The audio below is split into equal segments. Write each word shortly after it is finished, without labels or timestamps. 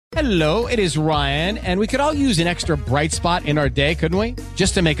Hello, it is Ryan, and we could all use an extra bright spot in our day, couldn't we?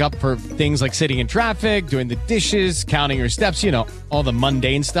 Just to make up for things like sitting in traffic, doing the dishes, counting your steps, all the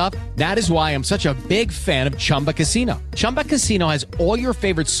mundane stuff. That is why I'm such a big fan of Chumba Casino. Chumba Casino has all your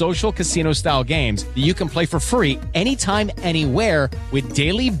favorite social casino-style games that you can play for free anytime, anywhere with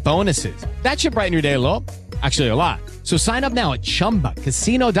daily bonuses. That should brighten your day a little. Actually, a lot. So sign up now at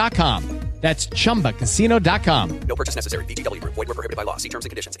ChumbaCasino.com. That's ChumbaCasino.com. No purchase necessary. VGW Group. Void where prohibited by law. See terms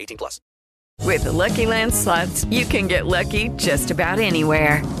and conditions. 18+. With the Lucky Land Slots, you can get lucky just about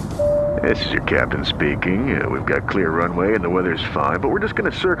anywhere. This is your captain speaking. We've got clear runway and the weather's fine, but we're just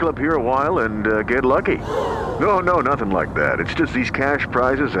going to circle up here a while and get lucky. No, nothing like that. It's just these cash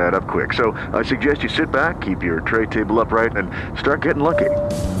prizes add up quick. So I suggest you sit back, keep your tray table upright, and start getting lucky.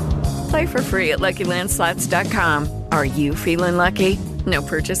 Play for free at LuckyLandSlots.com. Are you feeling lucky? No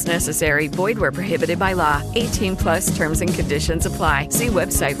purchase necessary. Void where prohibited by law. 18+ terms and conditions apply. See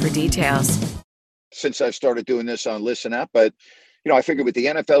website for details. Since I've started doing this on Listen Up, but I figured with the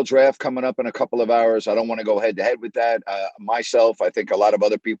NFL draft coming up in a couple of hours, I don't want to go head to head with that. Myself, I think a lot of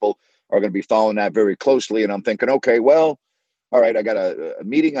other people are going to be following that very closely. And I'm thinking, okay, well, all right, I got a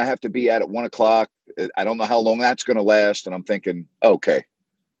meeting I have to be at 1:00. I don't know how long that's going to last. And I'm thinking, okay,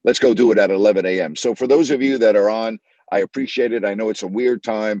 let's go do it at 11 a.m. So for those of you that are on, I appreciate it. I know it's a weird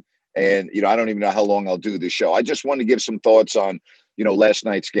time, and, I don't even know how long I'll do this show. I just want to give some thoughts on, last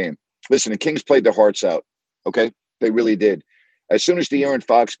night's game. Listen, the Kings played their hearts out, okay? They really did. As soon as De'Aaron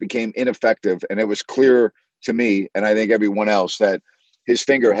Fox became ineffective, and it was clear to me, and I think everyone else, that his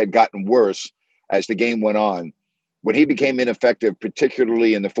finger had gotten worse as the game went on, when he became ineffective,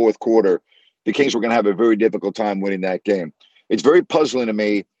 particularly in the fourth quarter, the Kings were going to have a very difficult time winning that game. It's very puzzling to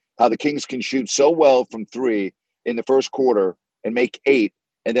me how the Kings can shoot so well from three in the first quarter and make 8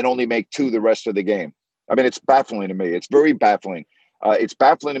 and then only make 2 the rest of the game. I mean, it's baffling to me. It's very baffling. It's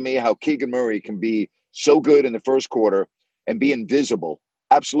baffling to me how Keegan Murray can be so good in the first quarter and be invisible,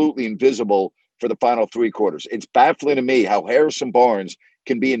 absolutely invisible for the final 3 quarters. It's baffling to me how Harrison Barnes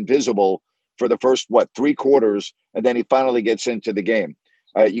can be invisible for the first, 3 quarters, and then he finally gets into the game.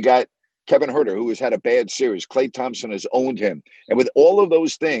 You got Kevin Huerter, who has had a bad series. Klay Thompson has owned him. And with all of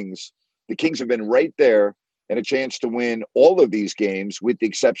those things, the Kings have been right there and a chance to win all of these games with the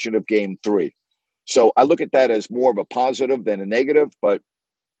exception of game 3. So I look at that as more of a positive than a negative, but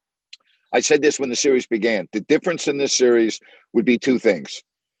I said this when the series began. The difference in this series would be 2 things.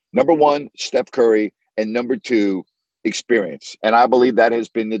 Number 1, Steph Curry, and number 2, experience. And I believe that has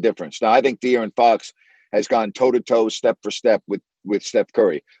been the difference. Now, I think De'Aaron Fox has gone toe-to-toe, step for step with Steph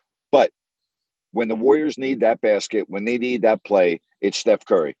Curry. But when the Warriors need that basket, when they need that play, it's Steph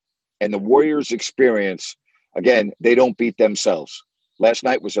Curry. And the Warriors' experience, again, they don't beat themselves. Last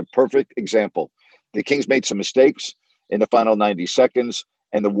night was a perfect example. The Kings made some mistakes in the final 90 seconds,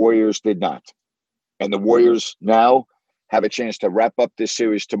 and the Warriors did not. And the Warriors now have a chance to wrap up this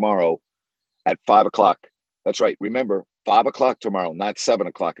series tomorrow at 5 o'clock. That's right. Remember, 5 o'clock tomorrow, not 7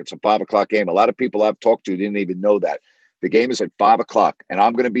 o'clock. It's a 5 o'clock game. A lot of people I've talked to didn't even know that. The game is at 5 o'clock, and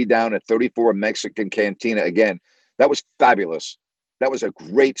I'm going to be down at 34 Mexican Cantina again. That was fabulous. That was a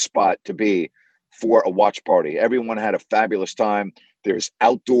great spot to be for a watch party. Everyone had a fabulous time. There's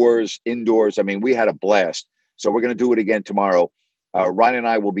outdoors, indoors. I mean, we had a blast. So we're going to do it again tomorrow. Ryan and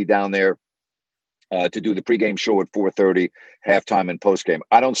I will be down there to do the pregame show at 4:30, halftime and postgame.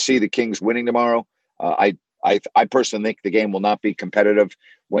 I don't see the Kings winning tomorrow. I personally think the game will not be competitive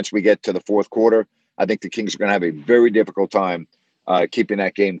once we get to the fourth quarter. I think the Kings are going to have a very difficult time keeping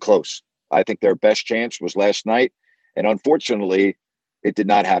that game close. I think their best chance was last night, and unfortunately, it did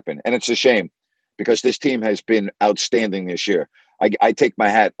not happen. And it's a shame because this team has been outstanding this year. I take my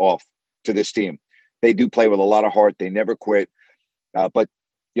hat off to this team. They do play with a lot of heart. They never quit. But,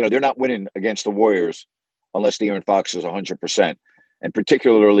 they're not winning against the Warriors unless De'Aaron Fox is 100%. And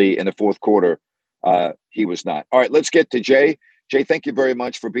particularly in the fourth quarter, he was not. All right, let's get to Jay. Jay, thank you very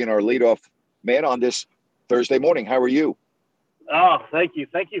much for being our leadoff man on this Thursday morning. How are you? Oh, thank you.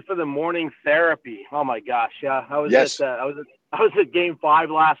 Thank you for the morning therapy. Oh my gosh. Yeah. I was at game 5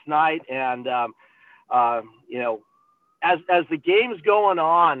 last night. And, as the game's going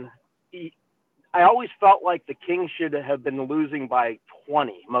on, I always felt like the Kings should have been losing by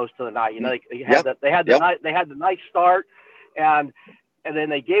 20 most of the night. They had the nice start and then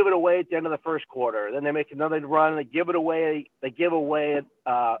they gave it away at the end of the first quarter. Then they make another run. They give it away. They give away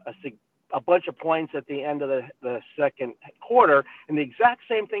a bunch of points at the end of the second quarter. And the exact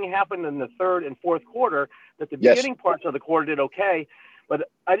same thing happened in the third and fourth quarter, that the beginning parts of the quarter did okay. But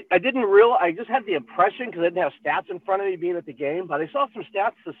I didn't realize, I just had the impression, because I didn't have stats in front of me being at the game, but I saw some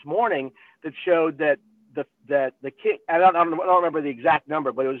stats this morning that showed that the King. I don't remember the exact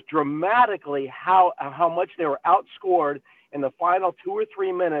number, but it was dramatically how much they were outscored in the final 2 or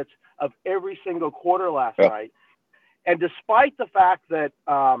 3 minutes of every single quarter last night. And despite the fact that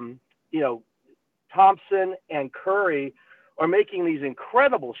Thompson and Curry are making these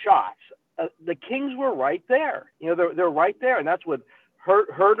incredible shots, the Kings were right there. They're right there, and that's with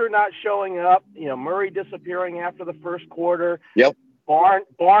Herter not showing up. Murray disappearing after the first quarter. Yep.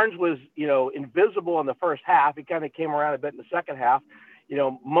 Barnes was invisible in the first half. He kind of came around a bit in the second half.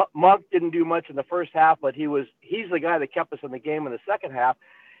 Monk didn't do much in the first half, but he's the guy that kept us in the game in the second half.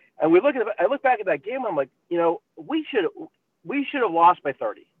 And I look back at that game. I'm like, we should have lost by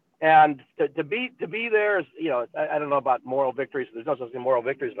 30. And to be there is, I don't know about moral victories. There's no such thing moral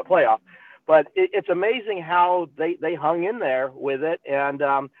victories in the playoff, but it's amazing how they hung in there with it. And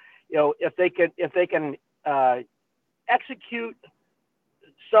if they can execute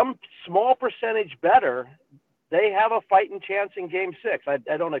some small percentage better, they have a fighting chance in Game 6. I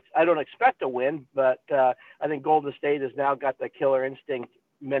don't expect a win, but I think Golden State has now got the killer instinct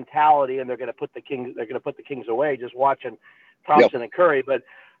mentality, and they're going to put the Kings away. Just watching Thompson and Curry, but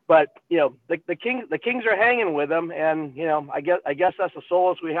the Kings are hanging with them, and I guess that's the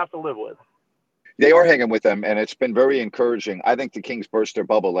solace we have to live with. They are hanging with them, and it's been very encouraging. I think the Kings burst their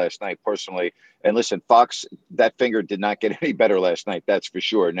bubble last night, personally. And listen, Fox, that finger did not get any better last night. That's for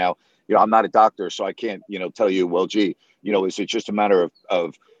sure. Now, I'm not a doctor, so I can't, tell you, well, gee, is it just a matter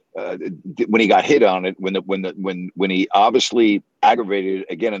of when he got hit on it, when he obviously aggravated it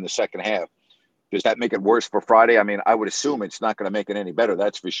again in the second half? Does that make it worse for Friday? I mean, I would assume it's not going to make it any better.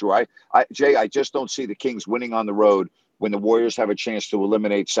 That's for sure. Jay, I just don't see the Kings winning on the road when the Warriors have a chance to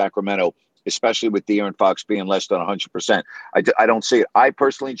eliminate Sacramento, especially with De'Aaron Fox being less than 100%. I don't see it. I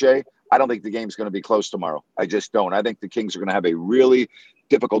personally, Jay, I don't think the game's going to be close tomorrow. I just don't. I think the Kings are going to have a really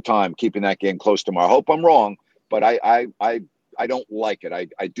difficult time keeping that game close tomorrow. I hope I'm wrong, but I don't like it.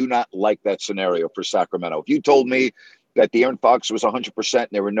 I do not like that scenario for Sacramento. If you told me that De'Aaron Fox was 100% and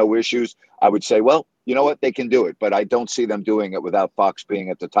there were no issues, I would say, well, you know what? They can do it. But I don't see them doing it without Fox being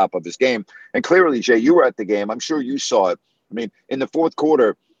at the top of his game. And clearly, Jay, you were at the game. I'm sure you saw it. I mean, in the fourth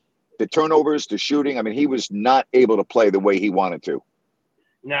quarter, the turnovers, the shooting, I mean, he was not able to play the way he wanted to.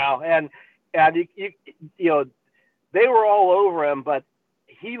 No, and they were all over him, but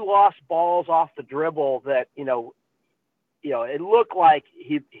he lost balls off the dribble that, it looked like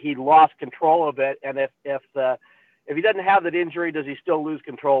he lost control of it. And if he doesn't have that injury, does he still lose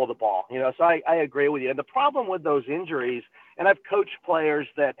control of the ball? So I agree with you. And the problem with those injuries, and I've coached players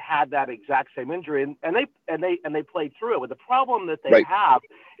that had that exact same injury, and they played through it. But the problem that they have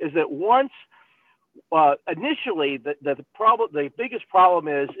is that once initially the biggest problem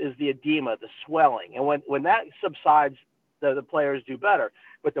is the edema, the swelling, and when that subsides, the players do better.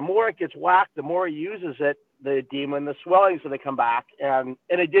 But the more it gets whacked, the more he uses it, the edema and the swelling's going to come back, and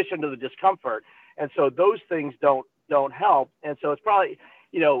in addition to the discomfort. And so those things don't help. And so it's probably,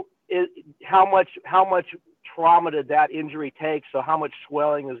 how much trauma did that injury take? So how much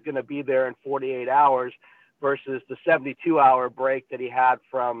swelling is going to be there in 48 hours versus the 72-hour break that he had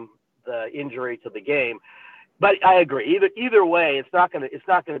from the injury to the game? But I agree. Either way, it's not going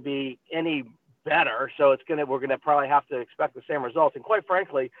to be any better. So we're going to probably have to expect the same results. And quite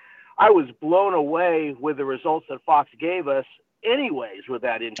frankly, I was blown away with the results that Fox gave us anyways with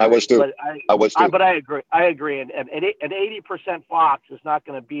that injury. I was too. But I agree. And 80% Fox is not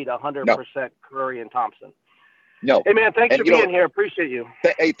going to beat 100% Curry and Thompson. No. Hey, man, thanks for being here. Appreciate you.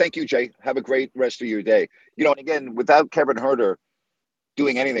 Hey, thank you, Jay. Have a great rest of your day. And again, without Kevin Huerter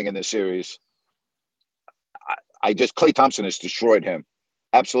doing anything in this series, Klay Thompson has destroyed him.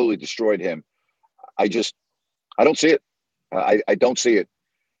 Absolutely destroyed him. I don't see it. I don't see it.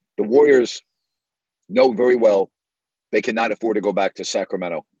 The Warriors know very well they cannot afford to go back to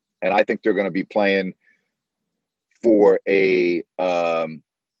Sacramento. And I think they're going to be playing for they're going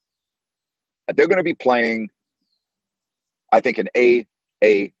to be playing, I think, an A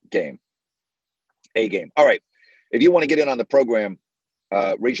game. A game. All right. If you want to get in on the program,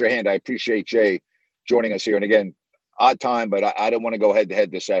 raise your hand. I appreciate Jay joining us here. And again, odd time, but I don't want to go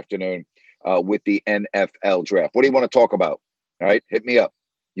head-to-head this afternoon with the NFL draft. What do you want to talk about? All right, hit me up.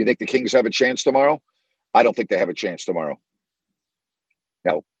 You think the Kings have a chance tomorrow? I don't think they have a chance tomorrow.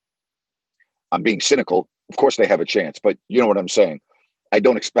 No. I'm being cynical. Of course they have a chance, but you know what I'm saying. I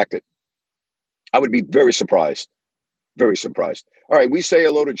don't expect it. I would be very surprised. Very surprised. All right, we say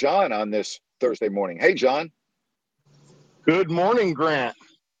hello to John on this Thursday morning. Hey, John. Good morning, Grant.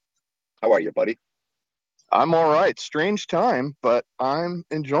 How are you, buddy? I'm all right. Strange time, but I'm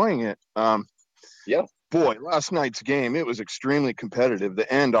enjoying it. Yeah. Boy, last night's game, it was extremely competitive.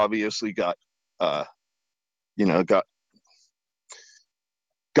 The end obviously got got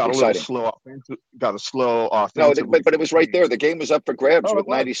a little slow. Got a slow offensive. No, but it was right there. The game was up for grabs with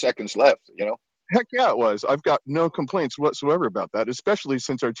 90 seconds left. Heck yeah, it was. I've got no complaints whatsoever about that, especially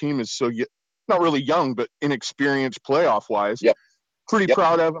since our team is so not really young, but inexperienced playoff wise. Yep. Pretty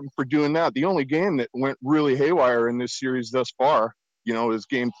proud of them for doing that. The only game that went really haywire in this series thus far, is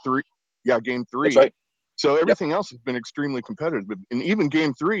game 3. Yeah, game 3. That's right. So everything else has been extremely competitive, and even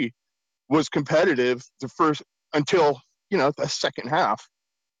game 3 was competitive the first until the second half,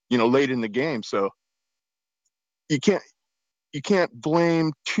 late in the game. So you can't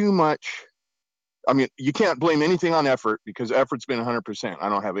blame too much. I mean, you can't blame anything on effort because effort's been 100%. I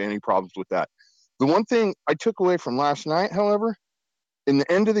don't have any problems with that. The one thing I took away from last night, however, in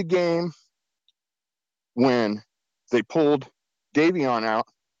the end of the game, when they pulled Davion out,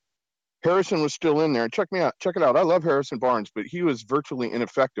 Harrison was still in there. Check it out. I love Harrison Barnes, but he was virtually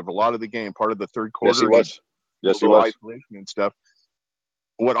ineffective a lot of the game, part of the third quarter. Yes, he was. Isolation and stuff.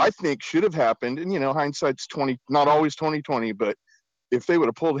 What I think should have happened, and hindsight's not always 20/20, but if they would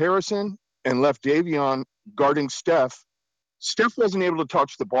have pulled Harrison and left Davion guarding Steph wasn't able to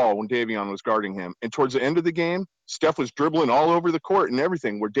touch the ball when Davion was guarding him. And towards the end of the game, Steph was dribbling all over the court and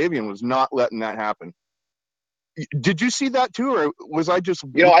everything, where Davion was not letting that happen. Did you see that too, or was I just?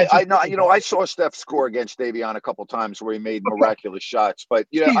 I saw Steph score against Davion a couple times where he made miraculous shots. But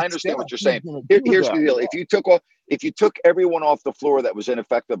I understand what you're saying. Here's the deal: if you took everyone off the floor that was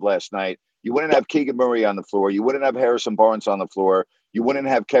ineffective last night, you wouldn't have Keegan Murray on the floor. You wouldn't have Harrison Barnes on the floor. You wouldn't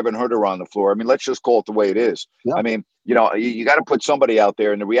have Kevin Huerter on the floor. I mean, let's just call it the way it is. Yeah. I mean, you got to put somebody out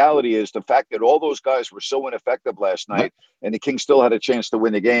there. And the reality is the fact that all those guys were so ineffective last night and the Kings still had a chance to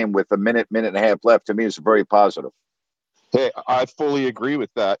win the game with a minute and a half left, to me is very positive. Hey, I fully agree with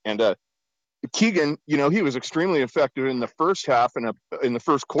that. And Keegan, he was extremely effective in the first half and in the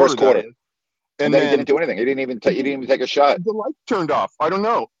first quarter. And then he didn't do anything. He didn't even take a shot. The light turned off. I don't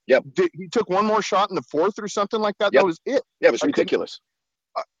know. Yep. He took one more shot in the fourth or something like that. Yep. That was it. Yeah, it was ridiculous.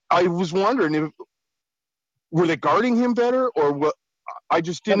 I was wondering were they guarding him better or what? I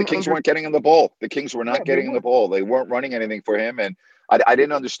just didn't. The Kings weren't getting him the ball. The Kings were not getting him the ball. They weren't running anything for him, and I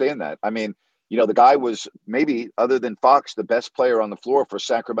didn't understand that. I mean, the guy was maybe, other than Fox, the best player on the floor for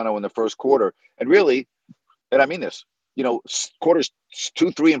Sacramento in the first quarter, and really, and I mean this. Quarters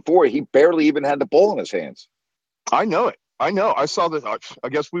 2, 3, and 4, he barely even had the ball in his hands. I know it. I saw that. I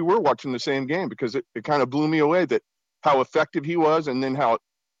guess we were watching the same game because it kind of blew me away that how effective he was and then how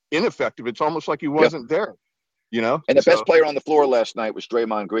ineffective. It's almost like he wasn't there, And the best player on the floor last night was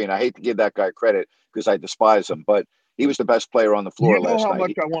Draymond Green. I hate to give that guy credit because I despise him, but he was the best player on the floor last night. How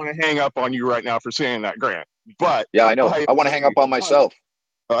much I want to hang up on you right now for saying that, Grant. But yeah, I know. I want to hang up on myself.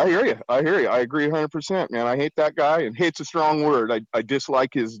 I hear you. I agree 100%, man. I hate that guy, and hate's a strong word. I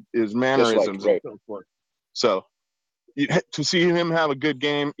dislike his mannerisms and so forth. So to see him have a good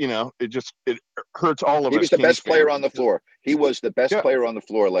game, it hurts all of us. He was the best player on the floor. He was the best player on the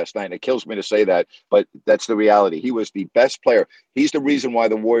floor last night. And it kills me to say that, but that's the reality. He was the best player. He's the reason why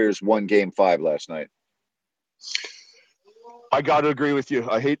the Warriors won Game 5 last night. I got to agree with you.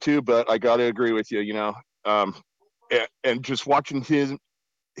 I hate to, but I got to agree with you, and just watching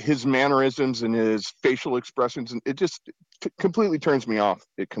his mannerisms and his facial expressions, and it just completely turns me off.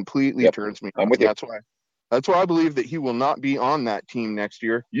 It completely turns me off. I'm with you. That's why I believe that he will not be on that team next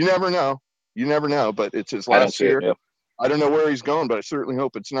year. You never know, but it's his last year. I don't know where he's going, but I certainly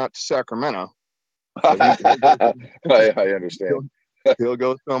hope it's not Sacramento. I understand. He'll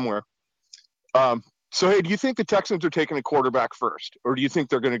go somewhere. So, hey, do you think the Texans are taking a quarterback first, or do you think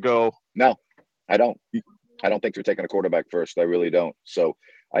they're going to go? No, I don't. I don't think they're taking a quarterback first. I really don't. So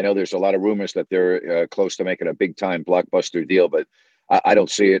I know there's a lot of rumors that they're close to making a big-time blockbuster deal, but I don't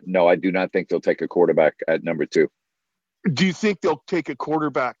see it. No, I do not think they'll take a quarterback at number 2. Do you think they'll take a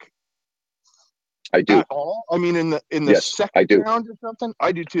quarterback? I do. At all? I mean, in the second round or something?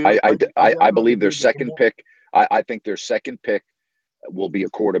 I do too. I believe their second pick. I think their second pick will be a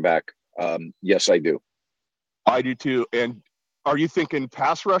quarterback. Yes, I do. I do too. And are you thinking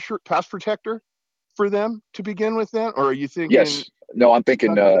pass protector for them to begin with then? Or are you thinking? Yes. No, I'm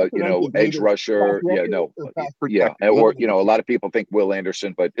thinking, edge rusher. Yeah, no. Yeah. Or, a lot of people think Will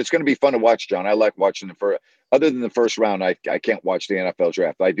Anderson, but it's going to be fun to watch, John. I like watching other than the first round, I can't watch the NFL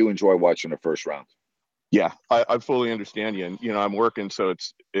draft. I do enjoy watching the first round. Yeah, I fully understand you. And, I'm working, so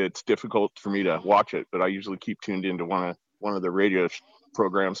it's difficult for me to watch it, but I usually keep tuned into one of the radio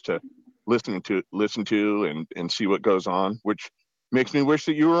programs to listen to and see what goes on, which makes me wish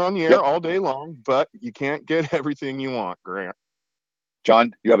that you were on the air all day long, but you can't get everything you want, Grant.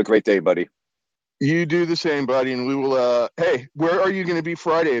 John, you have a great day, buddy. You do the same, buddy, and we will. Hey, where are you going to be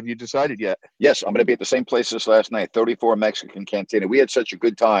Friday? Have you decided yet? Yes, I'm going to be at the same place as last night, 34 Mexican Cantina. We had such a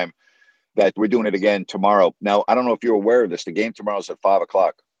good time that we're doing it again tomorrow. Now, I don't know if you're aware of this. The game tomorrow is at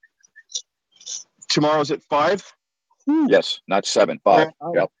 5:00. Tomorrow's at 5? Yes, not 7, 5.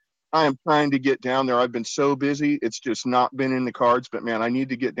 Yep. I am trying to get down there. I've been so busy. It's just not been in the cards. But, man, I need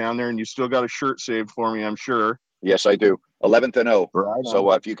to get down there, and you still got a shirt saved for me, I'm sure. Yes, I do. 11th and 0. Right.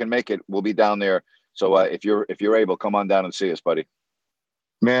 So if you can make it, we'll be down there. So if you're able, come on down and see us, buddy.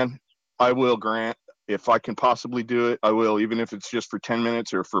 Man, I will, Grant. If I can possibly do it, I will, even if it's just for 10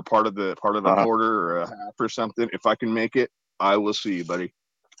 minutes or for part of a quarter or a half or something. If I can make it, I will see you, buddy.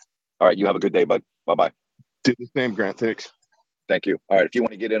 All right. You have a good day, bud. Bye-bye. Do the same, Grant. Thanks. Thank you. All right. If you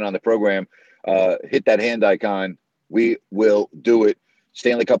want to get in on the program, hit that hand icon. We will do it.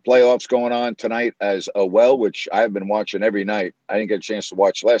 Stanley Cup playoffs going on tonight as well, which I've been watching every night. I didn't get a chance to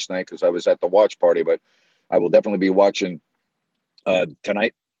watch last night because I was at the watch party, but I will definitely be watching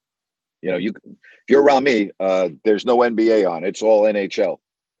tonight. You know, if you're around me, there's no NBA on. It's all NHL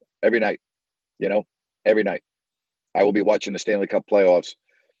every night. You know, every night. I will be watching the Stanley Cup playoffs.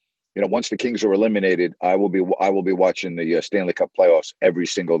 You know, once the Kings are eliminated, I will be watching the Stanley Cup playoffs every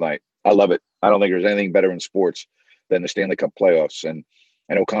single night. I love it. I don't think there's anything better in sports than the Stanley Cup playoffs. And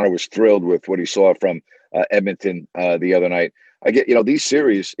O'Connor was thrilled with what he saw from Edmonton the other night. I get, these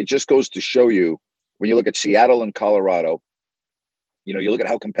series, it just goes to show you when you look at Seattle and Colorado, you look at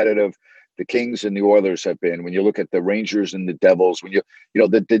how competitive the Kings and the Oilers have been. When you look at the Rangers and the Devils, when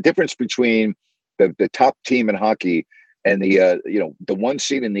the difference between the top team in hockey and the 1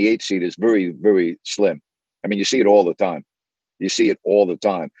 seed and the 8 seed is very, very slim. I mean, you see it all the time.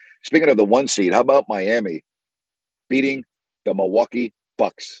 Speaking of the 1 seed, how about Miami beating the Milwaukee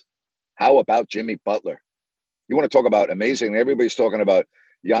Bucks? How about Jimmy Butler? You want to talk about amazing? Everybody's talking about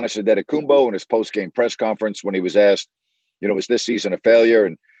Giannis Antetokounmpo in his post-game press conference when he was asked, was this season a failure?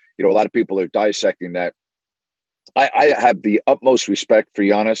 And, a lot of people are dissecting that. I have the utmost respect for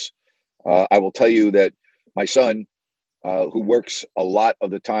Giannis. I will tell you that my son, who works a lot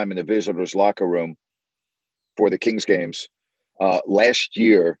of the time in the visitors' locker room for the Kings games, last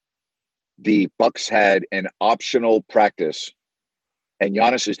year, the Bucks had an optional practice, and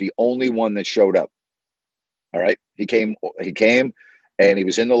Giannis is the only one that showed up. All right. He came and he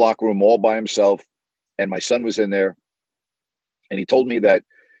was in the locker room all by himself. And my son was in there. And he told me that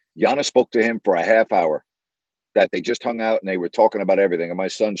Giannis spoke to him for a half hour, that they just hung out and they were talking about everything. And my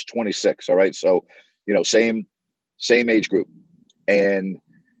son's 26. All right. So, same age group. And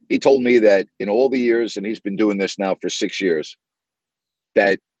he told me that in all the years, and he's been doing this now for 6 years,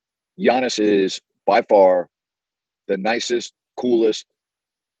 that Giannis is by far the nicest, coolest,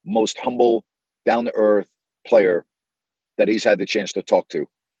 most humble, down-to-earth player that he's had the chance to talk to.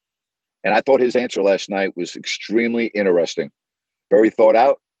 And I thought his answer last night was extremely interesting. Very thought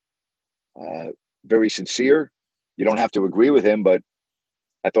out, very sincere. You don't have to agree with him, but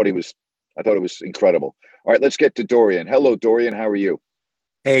I thought it was incredible. All right, let's get to Dorian. Hello, Dorian. How are you?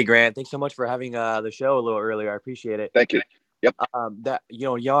 Hey, Grant. Thanks so much for having the show a little earlier. I appreciate it. Thank you. Yep.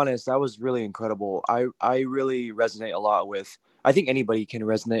 Giannis, that was really incredible. I really resonate a lot with. I think anybody can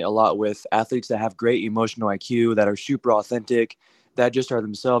resonate a lot with athletes that have great emotional IQ, that are super authentic, that just are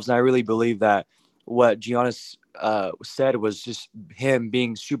themselves. And I really believe that what Giannis said was just him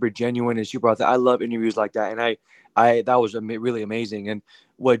being super genuine and super authentic. I love interviews like that, and I that was really amazing. And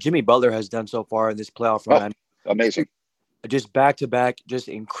what Jimmy Butler has done so far in this playoff run, amazing. Just back-to-back, just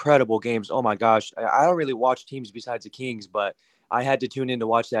incredible games. Oh my gosh, I don't really watch teams besides the Kings, but I had to tune in to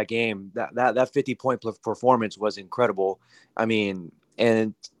watch that game. That 50-point performance was incredible. I mean,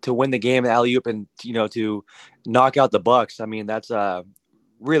 and to win the game, alley-oop, and to knock out the Bucks. I mean, that's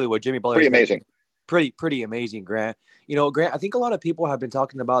really what Jimmy Butler. Pretty amazing. Pretty amazing, Grant. Grant, I think a lot of people have been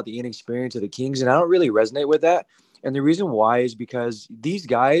talking about the inexperience of the Kings, and I don't really resonate with that. And the reason why is because these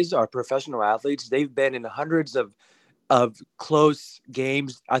guys are professional athletes. They've been in hundreds of close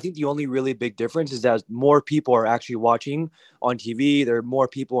games. I think the only really big difference is that more people are actually watching on TV. There are more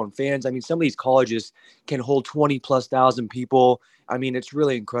people and fans. I mean, some of these colleges can hold 20,000+ people. I mean, it's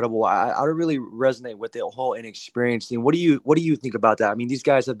really incredible. I really resonate with the whole inexperienced thing. What do you think about that? I mean, these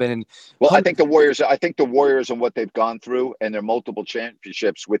guys have been in. Well, I think the Warriors and what they've gone through and their multiple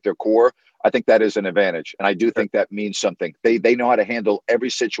championships with their core, I think that is an advantage. And I do think that means something. They know how to handle every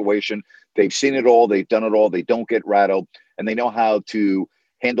situation. They've seen it all. They've done it all. They don't get rattled, and they know how to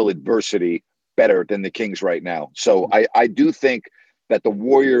handle adversity better than the Kings right now. So I do think that the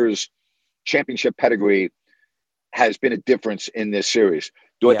Warriors' championship pedigree has been a difference in this series.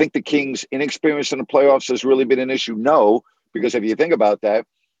 Do I think the Kings' inexperience in the playoffs has really been an issue? No, because if you think about that,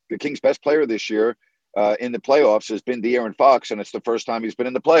 the Kings' best player this year in the playoffs has been De'Aaron Fox, and it's the first time he's been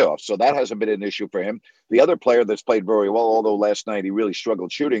in the playoffs. So that hasn't been an issue for him. The other player that's played very well, although last night he really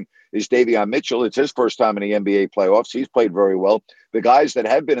struggled shooting, is Davion Mitchell. It's his first time in the NBA playoffs. He's played very well. The guys that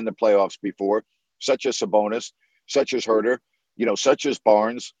have been in the playoffs before, such as Sabonis, such as Herter, such as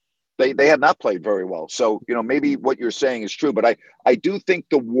Barnes, they have not played very well. So, maybe what you're saying is true, but I do think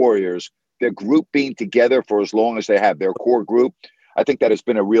the Warriors, their group being together for as long as they have, their core group, I think that has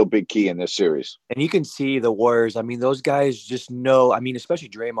been a real big key in this series. And you can see the Warriors. I mean, those guys just know. I mean, especially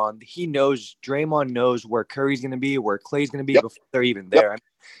Draymond. Draymond knows where Curry's going to be, where Clay's going to be before they're even there.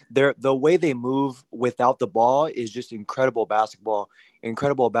 Yep. The way they move without the ball is just incredible basketball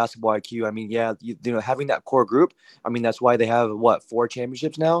IQ. I mean, having that core group. I mean, that's why they have 4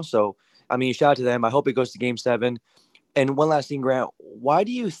 championships now. So, I mean, shout out to them. I hope it goes to Game 7. And one last thing, Grant. Why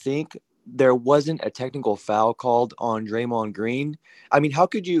do you think there wasn't a technical foul called on Draymond Green? I mean, how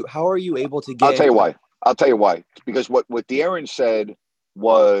are you able to get? I'll tell you why. Because what De'Aaron said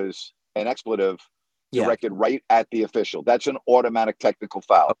was an expletive directed right at the official. That's an automatic technical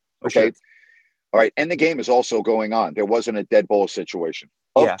foul. Okay. Sure. All right. And the game is also going on. There wasn't a dead ball situation.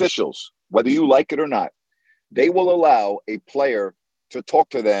 Yeah. Officials, whether you like it or not, they will allow a player to talk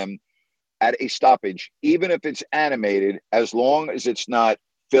to them at a stoppage, even if it's animated, as long as it's not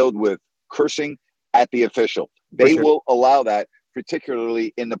filled with cursing at the official. They will allow that,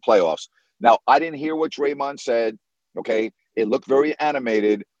 particularly in the playoffs. Now, I didn't hear what Draymond said. Okay. It looked very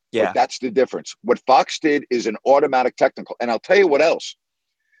animated. Yeah. But that's the difference. What Fox did is an automatic technical. And I'll tell you what else.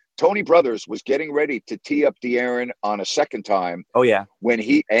 Tony Brothers was getting ready to tee up De'Aaron on a second time. Oh, yeah. When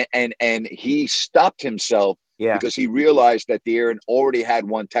he he stopped himself because he realized that De'Aaron already had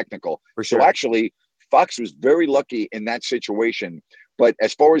one technical. For sure. So actually, Fox was very lucky in that situation. But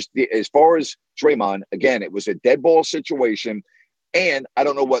as far as Draymond, again, it was a dead ball situation, and I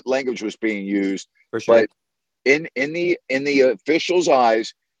don't know what language was being used. For sure. But in the official's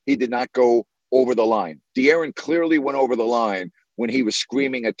eyes, he did not go over the line. De'Aaron clearly went over the line when he was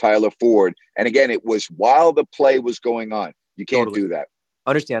screaming at Tyler Ford. And again, it was while the play was going on. You can't do that.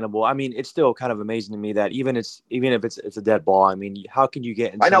 Understandable. I mean, it's still kind of amazing to me that even if it's a dead ball, I mean, how can you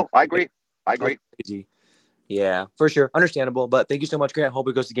get? I know. I agree. Crazy. Yeah, for sure. Understandable. But thank you so much, Grant. Hope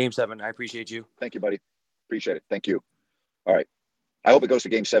it goes to Game 7. I appreciate you. Thank you, buddy. Appreciate it. Thank you. All right. I hope it goes to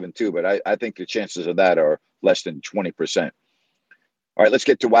Game 7 too, but I think the chances of that are less than 20%. All right, let's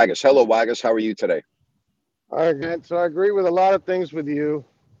get to Waggis. Hello, Waggis. How are you today? All right, Grant. So I agree with a lot of things with you.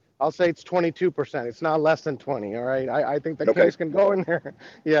 I'll say it's 22%. It's not less than 20. All right. I think the Kings can go in there.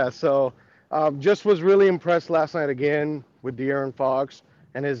 Yeah. So just was really impressed last night again with De'Aaron Fox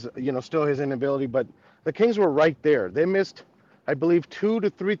and his, still his inability. But the Kings were right there. They missed, I believe, 2 to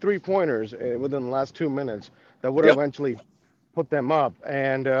 3 3-pointers within the last 2 minutes that would have eventually put them up.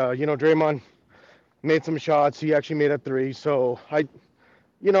 And, Draymond made some shots. He actually made a 3. So I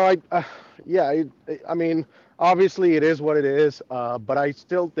mean, obviously it is what it is, but I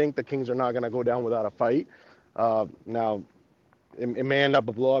still think the Kings are not going to go down without a fight. Now, it may end up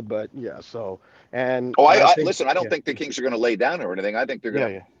a blowout, but yeah. So and listen, I don't think the Kings are going to lay down or anything. I think they're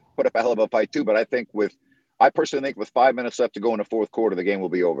going to put up a hell of a fight too. But I personally think with 5 minutes left to go in the fourth quarter, the game will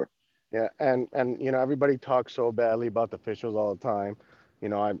be over. Yeah, and everybody talks so badly about the officials all the time.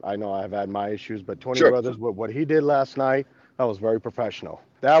 I know I've had my issues, but Tony Brothers, what he did last night, that was very professional.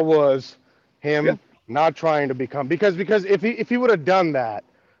 That was him not trying to become because if he would have done that,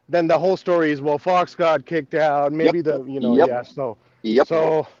 then the whole story is Fox got kicked out. Maybe So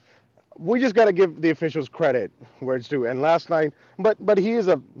we just got to give the officials credit where it's due. And last night, but he is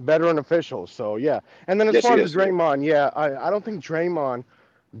a veteran official, so yeah. And then as far as Draymond, I don't think Draymond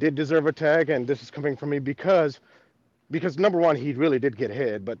did deserve a tag, and this is coming from me because number one, he really did get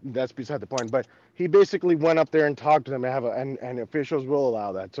hit, but that's beside the point. But he basically went up there and talked to them and officials will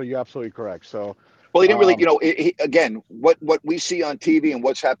allow that. So you're absolutely correct. So, well, he didn't really, again, what we see on TV and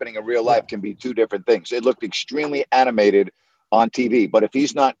what's happening in real life can be two different things. It looked extremely animated on TV, but if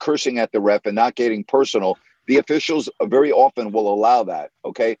he's not cursing at the ref and not getting personal, the officials very often will allow that.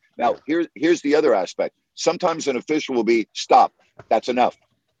 Okay. Now here's the other aspect. Sometimes an official will be stop. That's enough.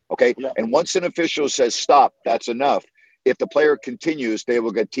 Okay. Yeah. And once an official says stop, that's enough. If the player continues, they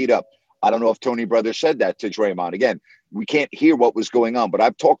will get teed up. I don't know if Tony Brothers said that to Draymond. Again, we can't hear what was going on, but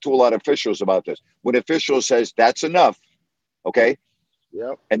I've talked to a lot of officials about this. When an official says that's enough, okay?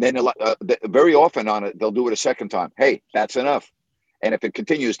 Yep. And then very often on it, they'll do it a second time. Hey, that's enough. And if it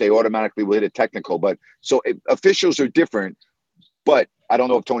continues, they automatically will hit a technical. But so officials are different, but I don't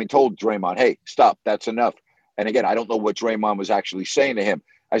know if Tony told Draymond, hey, stop, that's enough. And again, I don't know what Draymond was actually saying to him.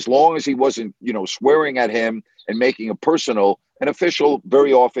 As long as he wasn't, swearing at him and making it personal, an official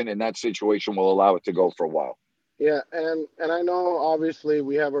very often in that situation will allow it to go for a while. Yeah, and I know obviously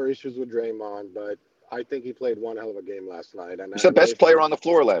we have our issues with Draymond, but I think he played one hell of a game last night, and He's I the know best it's player not. on the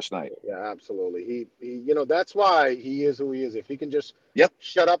floor last night. Yeah, absolutely. You know, that's why he is who he is. If he can just Yep.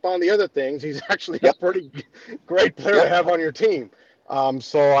 shut up on the other things, he's actually a Yep. pretty great player Yep. to have on your team.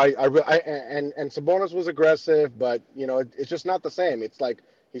 So and Sabonis was aggressive, but you know, it's just not the same. It's like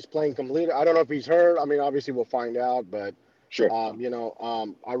he's playing completely. I don't know if he's hurt. I mean, obviously we'll find out, but Sure.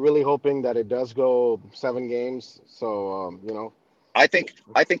 I'm really hoping that it does go 7 games. So, I think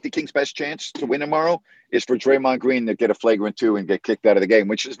the Kings' best chance to win tomorrow is for Draymond Green to get a flagrant 2 and get kicked out of the game,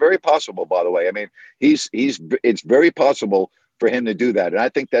 which is very possible, by the way. I mean, it's very possible for him to do that, and I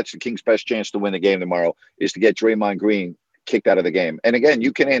think that's the Kings' best chance to win the game tomorrow is to get Draymond Green kicked out of the game. And again,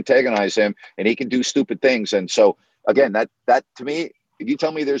 you can antagonize him, and he can do stupid things. And so, again, that to me, if you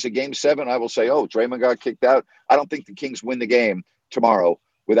tell me there's a game 7, I will say, oh, Draymond got kicked out. I don't think the Kings win the game tomorrow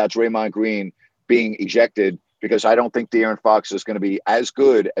without Draymond Green being ejected, because I don't think De'Aaron Fox is going to be as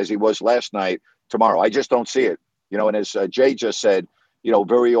good as he was last night tomorrow. I just don't see it. And as Jay just said,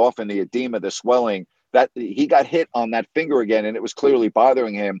 very often the edema, the swelling, that he got hit on that finger again, and it was clearly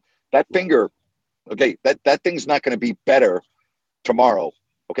bothering him. That finger, okay, that thing's not going to be better tomorrow.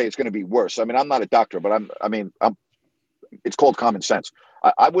 Okay, it's going to be worse. I mean, I'm not a doctor, but it's called common sense.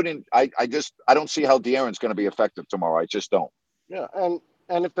 I don't see how De'Aaron's going to be effective tomorrow. I just don't. Yeah,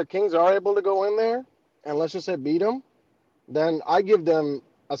 and if the Kings are able to go in there and let's just say beat them, then I give them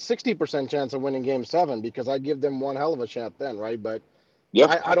a 60% chance of winning game 7 because I give them one hell of a shot then, right? But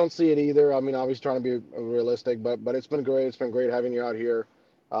yep. I don't see it either. I mean, I was trying to be realistic, but it's been great. It's been great having you out here.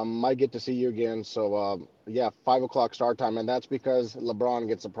 Might get to see you again. So, 5 o'clock start time, and that's because LeBron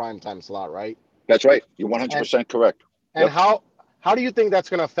gets a prime time slot, right? That's right. You're 100% correct. And how do you think that's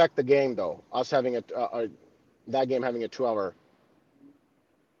going to affect the game, though? Us having that game having a 2-hour.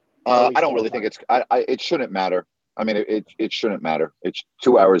 I don't really think it shouldn't matter. I mean, it shouldn't matter. It's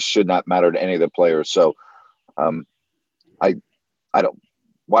 2 hours should not matter to any of the players. So, I don't.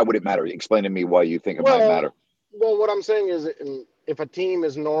 Why would it matter? Explain to me why you think it might matter. Well, what I'm saying is, if a team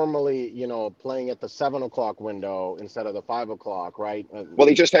is normally, playing at the 7 o'clock window instead of the 5 o'clock, right? Well,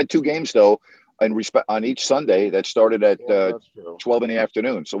 he just had 2 games though, on each Sunday that started at 12 in the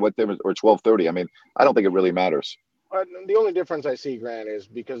afternoon. So what difference, or 12:30? I mean, I don't think it really matters. The only difference I see, Grant, is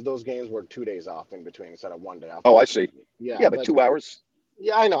because those games were 2 days off in between instead of 1 day off. Oh, I see. Yeah, but 2 hours.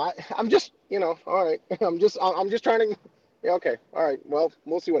 Yeah, I know. I'm just, all right. I'm just trying to. Yeah, okay. All right. Well,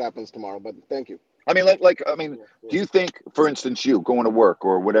 we'll see what happens tomorrow. But thank you. I mean, do you think, for instance, you going to work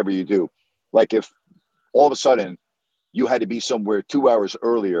or whatever you do, like if all of a sudden you had to be somewhere 2 hours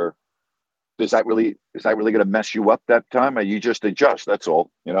earlier, is that really going to mess you up that time? Or you just adjust? That's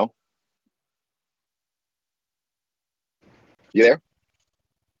all. You there?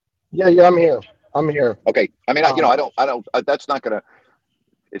 Yeah, I'm here. Okay. I mean, I don't. That's not gonna.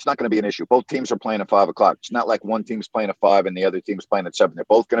 It's not going to be an issue. Both teams are playing at 5 o'clock. It's not like one team's playing at 5 and the other team's playing at 7. They're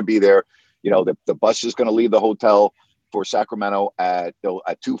both going to be there. The bus is going to leave the hotel for Sacramento at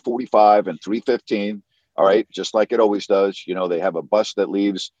 2:45 and 3:15. All right, just like it always does. They have a bus that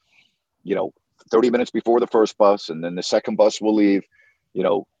leaves, 30 minutes before the first bus, and then the second bus will leave,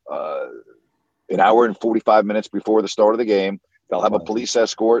 an hour and 45 minutes before the start of the game. They'll have a police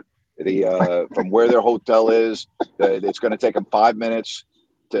escort. From where their hotel is, it's going to take them 5 minutes.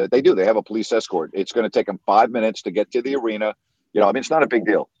 They have a police escort. It's going to take them 5 minutes to get to the arena. I mean, it's not a big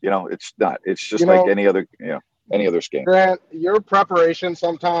deal. It's not. It's just like any other game. Grant, your preparation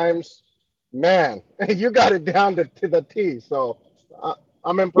sometimes, man, you got it down to the T. So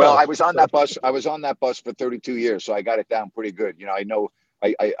I'm impressed. Well, I was on that bus. I was on that bus for 32 years, so I got it down pretty good. I know.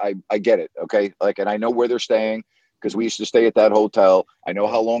 I get it. Okay, and I know where they're staying because we used to stay at that hotel. I know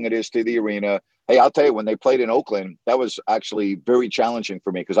how long it is to the arena. Hey, I'll tell you, when they played in Oakland, that was actually very challenging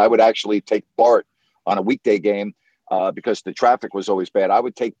for me because I would actually take BART on a weekday game because the traffic was always bad. I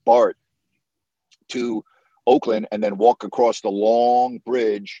would take BART to Oakland and then walk across the long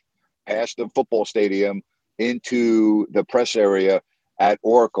bridge past the football stadium into the press area at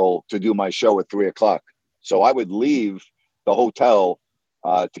Oracle to do my show at 3 o'clock. So I would leave the hotel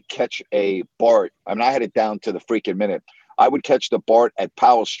to catch a BART. I mean, I had it down to the freaking minute. I would catch the BART at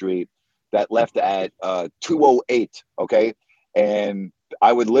Powell Street that left at 2:08, okay? And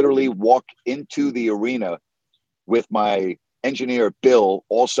I would literally walk into the arena with my engineer, Bill,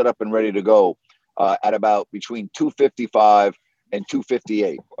 all set up and ready to go at about between 2:55 and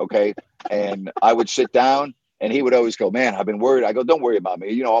 2:58, okay? And I would sit down, and he would always go, man, I've been worried. I go, don't worry about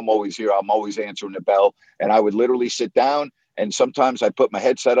me. I'm always here. I'm always answering the bell. And I would literally sit down, and sometimes I put my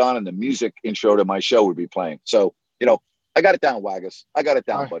headset on, and the music intro to my show would be playing. So, I got it down, Waggis. I got it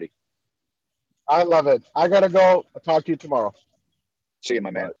down, buddy. I love it. I got to go. I'll talk to you tomorrow. See you,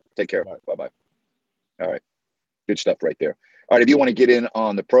 my man. Bye. Take care. Bye-bye. All right. Good stuff right there. All right. If you want to get in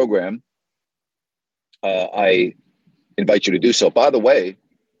on the program, I invite you to do so. By the way,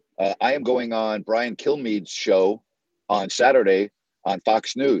 I am going on Brian Kilmeade's show on Saturday on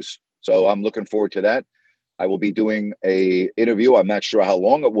Fox News. So I'm looking forward to that. I will be doing a interview. I'm not sure how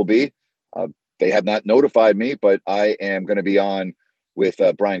long it will be. They have not notified me, but I am going to be on with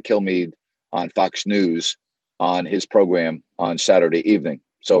Brian Kilmeade on Fox News on his program on Saturday evening.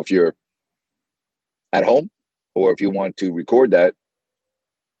 So if you're at home or if you want to record that,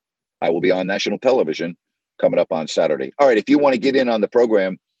 I will be on national television coming up on Saturday. All right, if you want to get in on the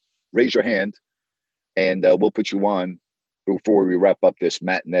program, raise your hand and we'll put you on before we wrap up this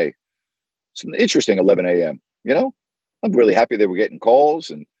matinee. It's an interesting 11 a.m. You know, I'm really happy that we're getting calls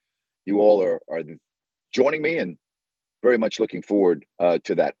and you all are joining me and very much looking forward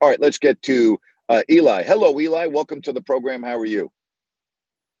to that. All right, let's get to Eli. Hello, Eli. Welcome to the program. How are you?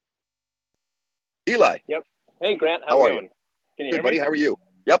 Eli. Yep. Hey, Grant. How are you? You? Can you good, hear buddy. me? How are you?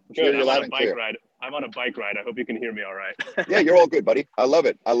 Yep. Good. You're loud and clear. I'm on a bike ride. I hope you can hear me all right. Yeah, you're all good, buddy. I love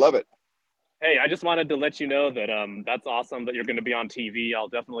it. I love it. Hey, I just wanted to let you know that that's awesome that you're going to be on TV. I'll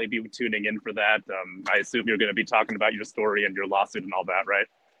definitely be tuning in for that. I assume you're going to be talking about your story and your lawsuit and all that, right?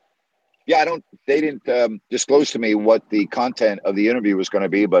 Yeah, they didn't disclose to me what the content of the interview was going to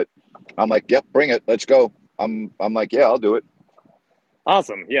be, but I'm like, yep, bring it. Let's go. I'm like, yeah, I'll do it.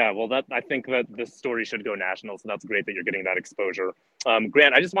 Awesome. Yeah. Well, I think that this story should go national. So that's great that you're getting that exposure.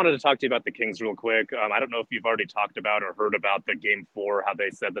 Grant, I just wanted to talk to you about the Kings real quick. I don't know if you've already talked about or heard about the Game 4, how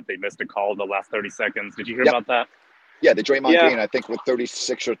they said that they missed a call in the last 30 seconds. Did you hear about that? Yeah, the Draymond Green, I think with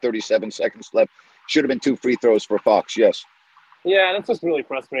 36 or 37 seconds left, should have been 2 free throws for Fox. Yes. Yeah, that's just really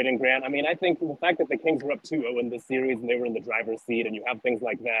frustrating, Grant. I mean, I think the fact that the Kings were up 2-0 in this series and they were in the driver's seat, and you have things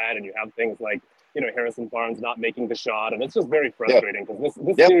like that, and you have things like, Harrison Barnes not making the shot, and it's just very frustrating because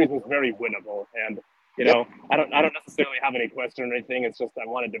this series was very winnable. And, I don't necessarily have any question or anything. It's just I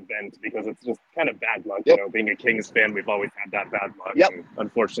wanted to vent because it's just kind of bad luck. Being a Kings fan, we've always had that bad luck. And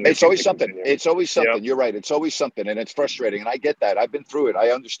unfortunately, it's always something. It's always something. You're right. It's always something, and it's frustrating. And I get that. I've been through it.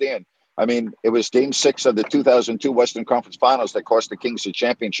 I understand. I mean, it was Game 6 of the 2002 Western Conference Finals that cost the Kings the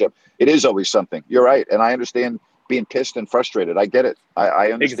championship. It is always something. You're right. And I understand being pissed and frustrated. I get it.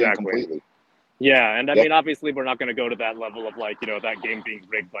 I understand completely. Yeah. And I mean, obviously, we're not going to go to that level of that game being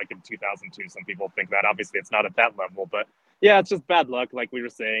rigged like in 2002. Some people think that. Obviously, it's not at that level. But yeah, it's just bad luck, like we were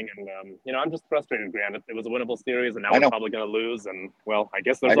saying. And, I'm just frustrated, Grant. It was a winnable series, and now we're probably going to lose. And, well, I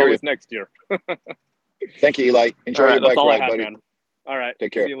guess there's always next year. Thank you, Eli. Enjoy your bike ride, buddy. Man. All right.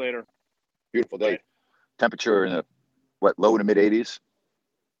 Take care. See you later. Beautiful day. Temperature in the low to mid 80s.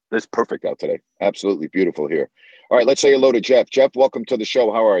 It's perfect out today. Absolutely beautiful here. All right, let's say hello to Jeff. Jeff, welcome to the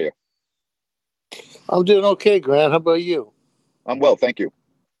show. How are you? I'm doing okay, Grant. How about you? I'm well, thank you.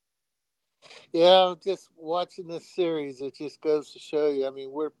 Yeah, just watching this series, it just goes to show you. I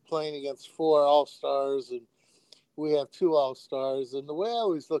mean, we're playing against 4 All-Stars, and we have 2 All-Stars. And the way I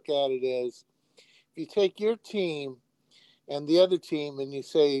always look at it is, if you take your team and the other team and you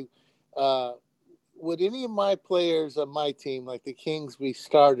say, would any of my players on my team, like the Kings, be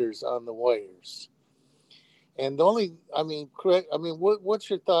starters on the Warriors? And what's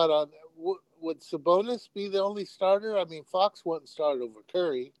your thought on would Sabonis be the only starter? I mean, Fox wouldn't start over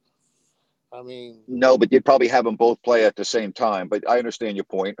Curry. I mean, no, but you'd probably have them both play at the same time. But I understand your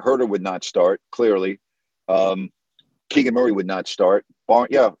point. Herter would not start, clearly. Keegan Murray would not start.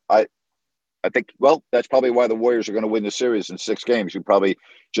 I think, that's probably why the Warriors are going to win the series in 6 games. You probably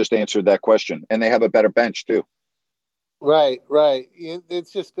just answered that question. And they have a better bench, too. Right.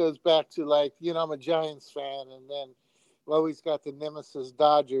 It just goes back to, I'm a Giants fan, and then we always got the nemesis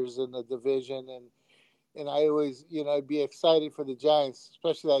Dodgers in the division. And I always, I'd be excited for the Giants,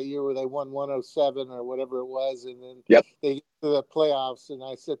 especially that year where they won 107 or whatever it was. And then they get to the playoffs, and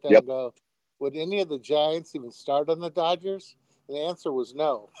I sit there and go, would any of the Giants even start on the Dodgers? The answer was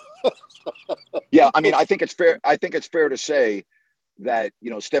no. Yeah, I mean, I think it's fair to say that,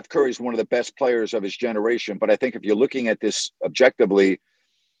 Steph Curry is one of the best players of his generation. But I think if you're looking at this objectively,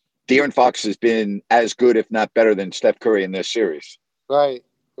 De'Aaron Fox has been as good, if not better, than Steph Curry in this series. Right.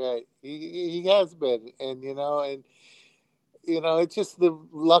 He has been. And, it's just the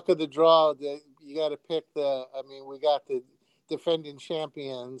luck of the draw that you got to pick we got the defending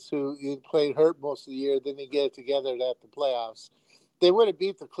champions who played hurt most of the year. Then they get it together at the playoffs. They would have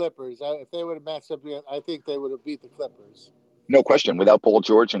beat the Clippers. If they would have matched up, I think they would have beat the Clippers. No question. Without Paul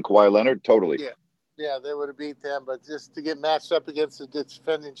George and Kawhi Leonard, totally. Yeah, they would have beat them. But just to get matched up against the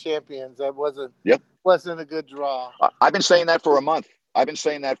defending champions, that wasn't wasn't a good draw. I've been saying that for a month. I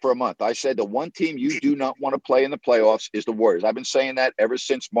said the one team you do not want to play in the playoffs is the Warriors. I've been saying that ever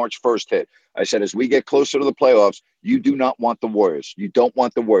since March 1st hit. I said, as we get closer to the playoffs, you do not want the Warriors. You don't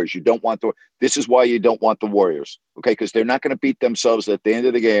want the Warriors. This is why you don't want the Warriors. Okay. Because they're not going to beat themselves at the end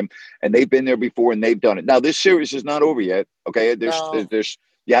of the game. And they've been there before and they've done it. Now, this series is not over yet. Okay. There's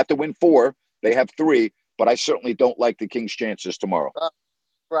you have to win 4. They have 3, but I certainly don't like the Kings' chances tomorrow.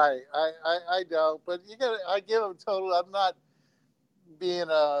 Right. I don't, but I give them total. I'm not being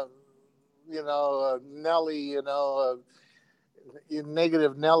a Nelly, a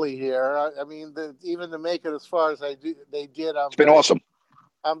negative Nelly here. I mean, even to make it as far as they did. It's been awesome.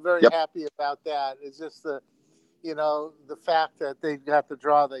 I'm very happy about that. It's just the fact that they got the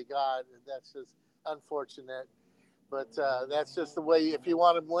draw they got, and that's just unfortunate. But that's just the way. If you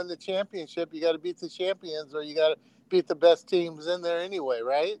want to win the championship, you got to beat the champions, or you got to beat the best teams in there anyway,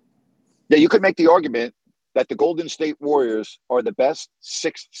 right? Yeah, you could make the argument that the Golden State Warriors are the best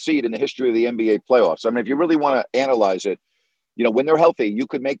 6th seed in the history of the NBA playoffs. I mean, if you really want to analyze it, when they're healthy, you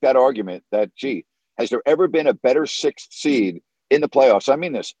could make that argument that, gee, has there ever been a better 6th seed in the playoffs? I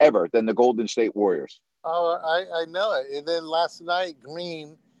mean this, ever, than the Golden State Warriors. Oh, I know it. And then last night,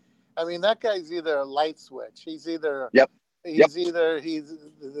 Green, I mean, that guy's either a light switch. He's either he's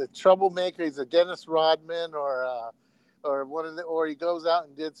the troublemaker. He's a Dennis Rodman or he goes out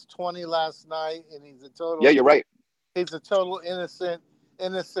and did 20 last night, and he's a total. Yeah, you're right. He's a total innocent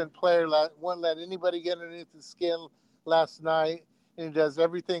player. Won't let anybody get underneath his skin last night, and he does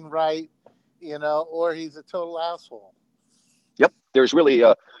everything right, or he's a total asshole. Yep. There's really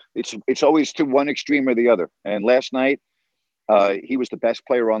it's always to one extreme or the other. And last night, he was the best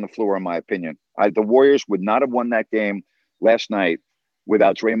player on the floor, in my opinion. The Warriors would not have won that game last night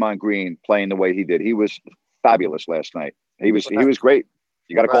without Draymond Green playing the way he did. He was fabulous last night. He was great.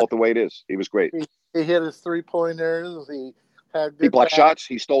 You got to call it the way it is. He was great. He hit his 3-pointers. He blocked shots.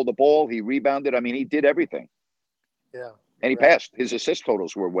 He stole the ball. He rebounded. I mean, he did everything. Yeah. And he passed. His assist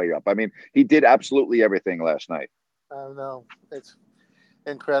totals were way up. I mean, he did absolutely everything last night. I know. It's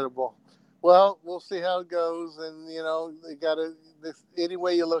incredible. Well, we'll see how it goes. And, they got to, any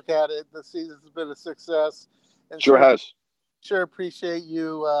way you look at it, the season's been a success. And sure has. Sure appreciate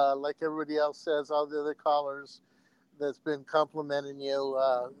you, like everybody else says, all the other callers that's been complimenting you,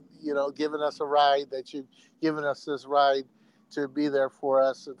 giving us a ride, that you've given us this ride to be there for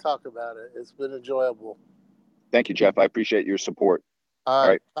us and talk about it. It's been enjoyable. Thank you, Jeff. I appreciate your support. All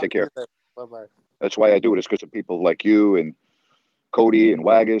right. Take care. Bye-bye. That's why I do it. It's because of people like you and Cody and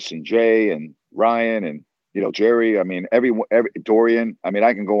Waggis and Jay and Ryan and, Jerry. I mean, every Dorian. I mean,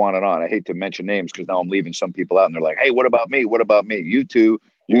 I can go on and on. I hate to mention names because now I'm leaving some people out and they're like, hey, what about me? What about me? You too.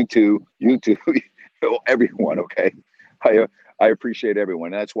 Everyone. Okay. I appreciate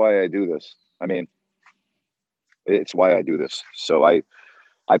everyone. That's why I do this. I mean, it's why I do this. So I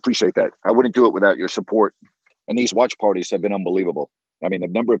appreciate that. I wouldn't do it without your support. And these watch parties have been unbelievable. I mean, the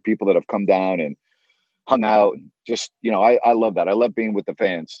number of people that have come down and hung out, and just, I love that. I love being with the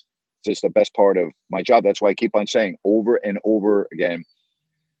fans. It's just the best part of my job. That's why I keep on saying over and over again,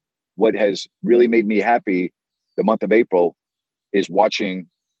 what has really made me happy the month of April is watching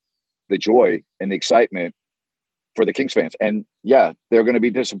the joy and the excitement for the Kings fans. And yeah, they're going to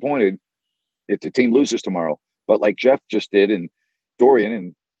be disappointed if the team loses tomorrow. But like Jeff just did, and Dorian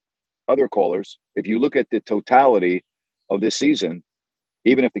and other callers, if you look at the totality of this season,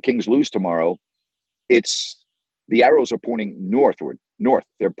 even if the Kings lose tomorrow, the arrows are pointing north.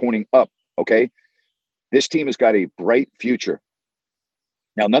 They're pointing up. Okay. This team has got a bright future.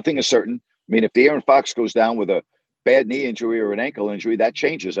 Now, nothing is certain. I mean, if De'Aaron Fox goes down with a bad knee injury or an ankle injury, that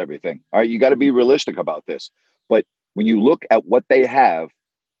changes everything. All right. You got to be realistic about this. But when you look at what they have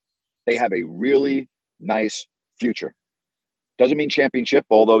a really nice future. Doesn't mean championship,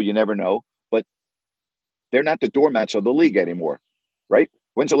 although you never know, but they're not the doormats of the league anymore, right?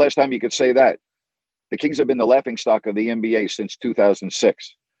 When's the last time you could say that? The Kings have been the laughingstock of the NBA since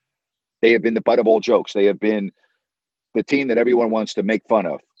 2006. They have been the butt of all jokes. They have been the team that everyone wants to make fun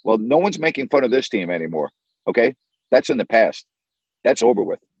of. Well, no one's making fun of this team anymore, okay? That's in the past. That's over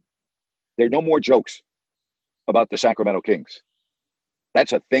with. There are no more jokes about the Sacramento Kings.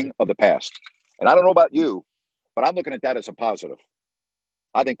 That's a thing of the past. And I don't know about you, but I'm looking at that as a positive.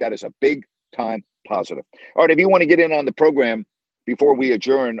 I think that is a big-time positive. All right, if you want to get in on the program before we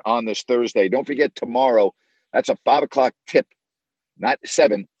adjourn on this Thursday, don't forget tomorrow, that's a 5 o'clock tip, not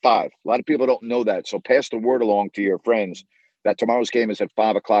 7, 5. A lot of people don't know that, so pass the word along to your friends that tomorrow's game is at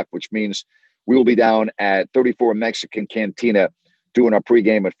 5 o'clock, which means we will be down at 34 Mexican Cantina doing our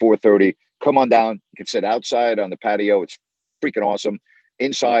pregame at 4:30. Come on down. You can sit outside on the patio. It's freaking awesome.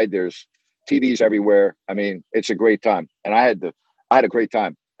 Inside, there's TVs everywhere. I mean, it's a great time. And I had a great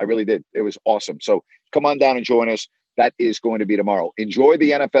time. I really did. It was awesome. So come on down and join us. That is going to be tomorrow. Enjoy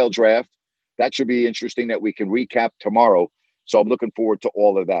the NFL draft. That should be interesting that we can recap tomorrow. So I'm looking forward to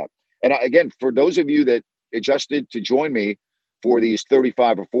all of that. And again, for those of you that adjusted to join me for these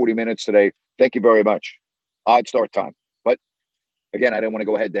 35 or 40 minutes today, thank you very much. Odd start time. But again, I didn't want to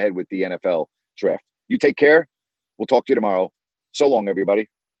go head to head with the NFL draft. You take care. We'll talk to you tomorrow. So long, everybody.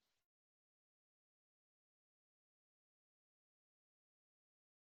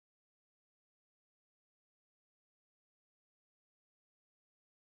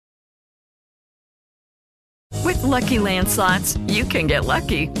 With Lucky Land Slots, you can get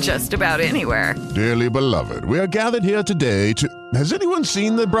lucky just about anywhere. Dearly beloved, we are gathered here today to... Has anyone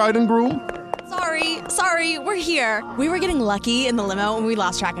seen the bride and groom? Sorry, we're here. We were getting lucky in the limo and we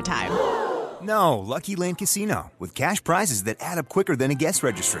lost track of time. No, Lucky Land Casino, with cash prizes that add up quicker than a guest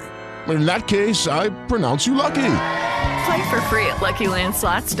registry. In that case, I pronounce you lucky. Play for free at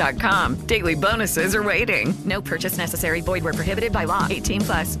LuckyLandSlots.com. Daily bonuses are waiting. No purchase necessary. Void where prohibited by law.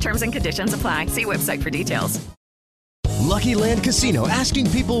 18+. Terms and conditions apply. See website for details. Lucky Land Casino, asking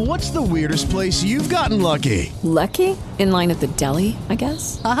people, what's the weirdest place you've gotten lucky? Lucky? In line at the deli, I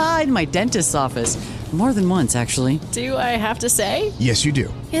guess? Aha, in my dentist's office. More than once, actually. Do I have to say? Yes, you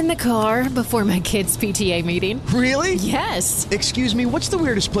do. In the car before my kids' PTA meeting. Really? Yes. Excuse me, what's the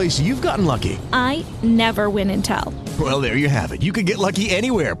weirdest place you've gotten lucky? I never win and tell. Well, there you have it. You can get lucky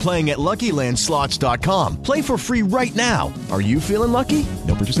anywhere, playing at LuckyLandSlots.com. Play for free right now. Are you feeling lucky?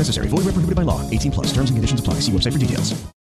 No purchase necessary. Void where prohibited by law. 18+. Terms and conditions apply. See website for details.